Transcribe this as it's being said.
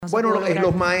No se Bueno, pudo lograr.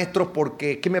 los maestros,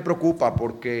 porque es que me preocupa,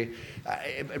 porque,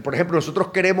 por ejemplo, nosotros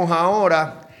queremos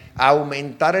ahora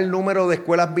aumentar el número de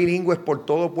escuelas bilingües por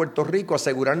todo Puerto Rico,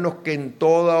 asegurarnos que en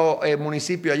todo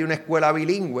municipio hay una escuela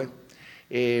bilingüe.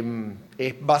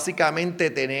 Es básicamente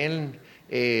tener,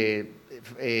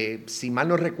 si mal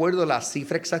no recuerdo, la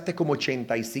cifra exacta es como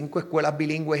 85 escuelas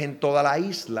bilingües en toda la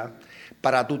isla.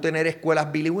 Para tú tener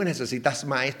escuelas bilingües necesitas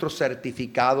maestros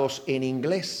certificados en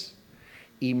inglés.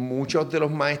 Y muchos de los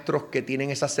maestros que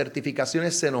tienen esas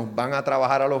certificaciones se nos van a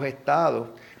trabajar a los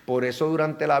estados. Por eso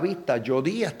durante la vista yo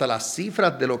di hasta las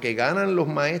cifras de lo que ganan los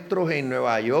maestros en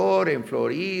Nueva York, en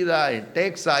Florida, en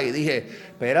Texas, y dije,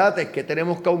 espérate, es que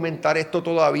tenemos que aumentar esto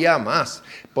todavía más.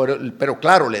 Pero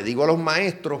claro, le digo a los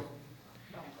maestros,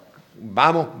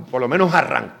 vamos, por lo menos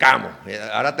arrancamos.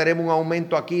 Ahora tenemos un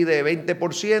aumento aquí de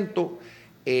 20%.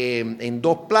 En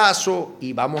 2 plazos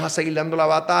y vamos a seguir dando la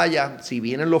batalla. Si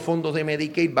vienen los fondos de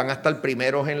Medicaid, van a estar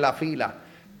primeros en la fila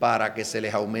para que se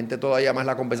les aumente todavía más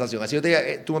la compensación. Así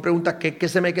tú me preguntas qué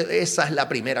se me queda. Esa es la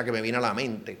primera que me viene a la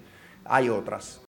mente. Hay otras.